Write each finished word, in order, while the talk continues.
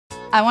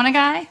I want a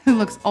guy who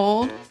looks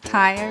old,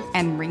 tired,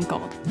 and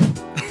wrinkled.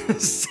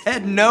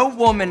 Said no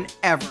woman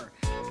ever.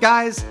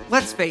 Guys,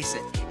 let's face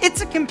it,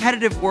 it's a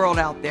competitive world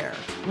out there.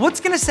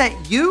 What's gonna set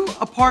you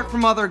apart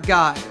from other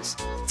guys?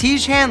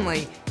 Tiege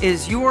Hanley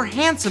is your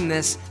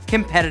handsomeness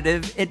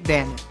competitive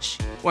advantage.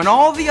 When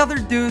all the other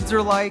dudes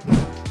are like,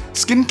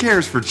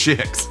 skincare's for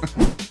chicks.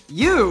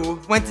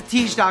 You went to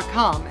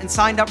Tiege.com and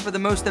signed up for the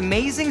most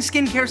amazing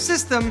skincare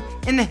system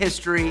in the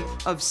history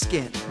of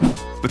skin.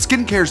 But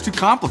skincare's too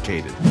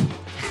complicated.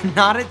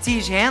 Not at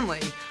Tiege Hanley.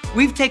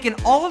 We've taken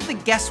all of the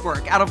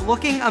guesswork out of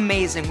looking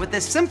amazing with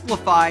a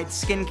simplified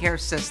skincare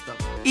system.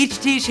 Each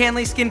Tiege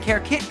Hanley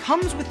skincare kit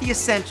comes with the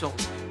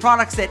essentials,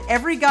 products that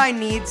every guy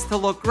needs to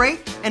look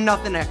great and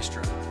nothing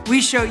extra. We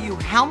show you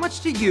how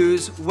much to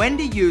use, when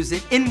to use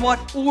it, in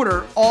what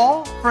order,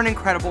 all for an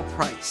incredible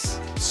price.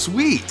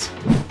 Sweet.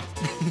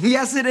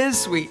 Yes, it is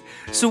sweet.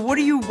 So what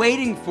are you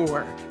waiting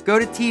for? Go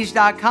to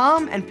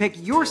Tiege.com and pick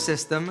your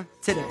system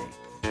today.